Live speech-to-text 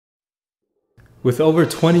With over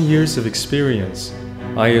 20 years of experience,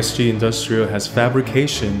 iSG Industrial has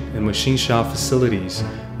fabrication and machine shop facilities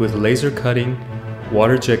with laser cutting,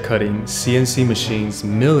 water jet cutting, CNC machines,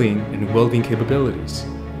 milling, and welding capabilities.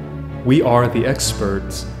 We are the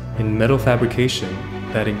experts in metal fabrication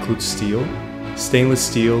that includes steel, stainless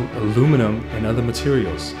steel, aluminum, and other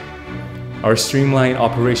materials. Our streamlined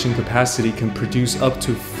operation capacity can produce up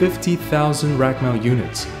to 50,000 rack mount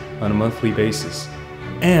units on a monthly basis,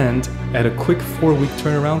 and at a quick 4-week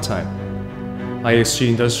turnaround time. iSG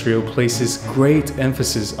Industrial places great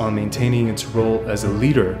emphasis on maintaining its role as a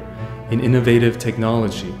leader in innovative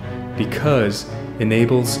technology because it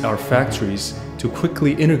enables our factories to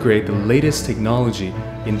quickly integrate the latest technology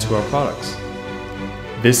into our products.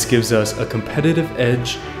 This gives us a competitive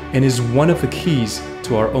edge and is one of the keys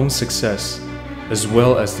to our own success, as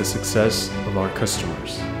well as the success of our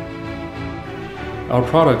customers. Our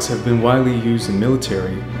products have been widely used in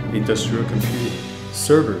military, industrial computing,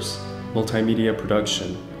 servers, multimedia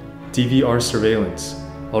production, DVR surveillance,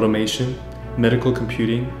 automation, medical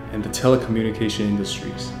computing, and the telecommunication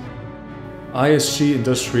industries. iSG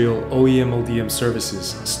Industrial OEM/ODM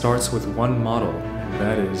services starts with one model, and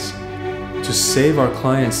that is to save our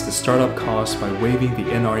clients the startup costs by waiving the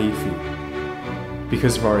NRE fee.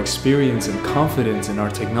 Because of our experience and confidence in our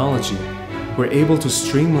technology, we're able to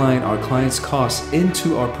streamline our clients' costs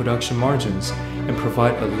into our production margins and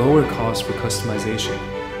provide a lower cost for customization.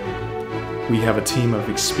 We have a team of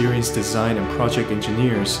experienced design and project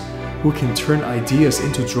engineers who can turn ideas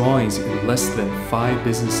into drawings in less than 5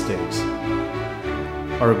 business days.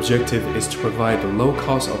 Our objective is to provide the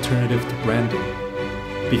low-cost alternative to branding,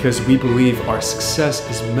 because we believe our success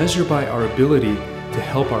is measured by our ability to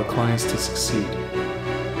help our clients to succeed.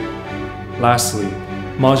 Lastly,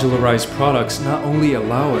 modularized products not only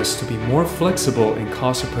allow us to be more flexible in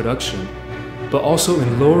cost of production, but also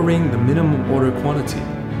in lowering the minimum order quantity.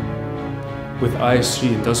 With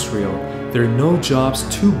iSG Industrial, there are no jobs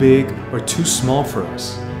too big or too small for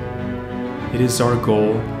us. It is our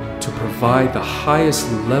goal to provide the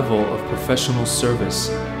highest level of professional service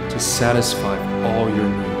to satisfy all your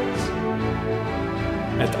needs.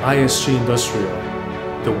 At iSG Industrial,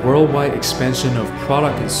 the worldwide expansion of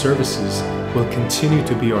product and services will continue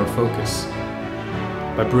to be our focus.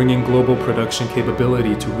 By bringing global production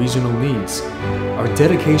capability to regional needs, our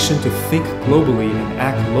dedication to think globally and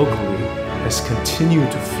act locally has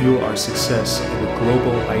continued to fuel our success in the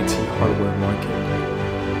global IT hardware market.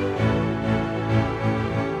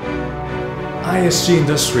 iSG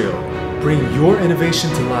Industrial, bring your innovation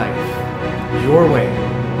to life, your way.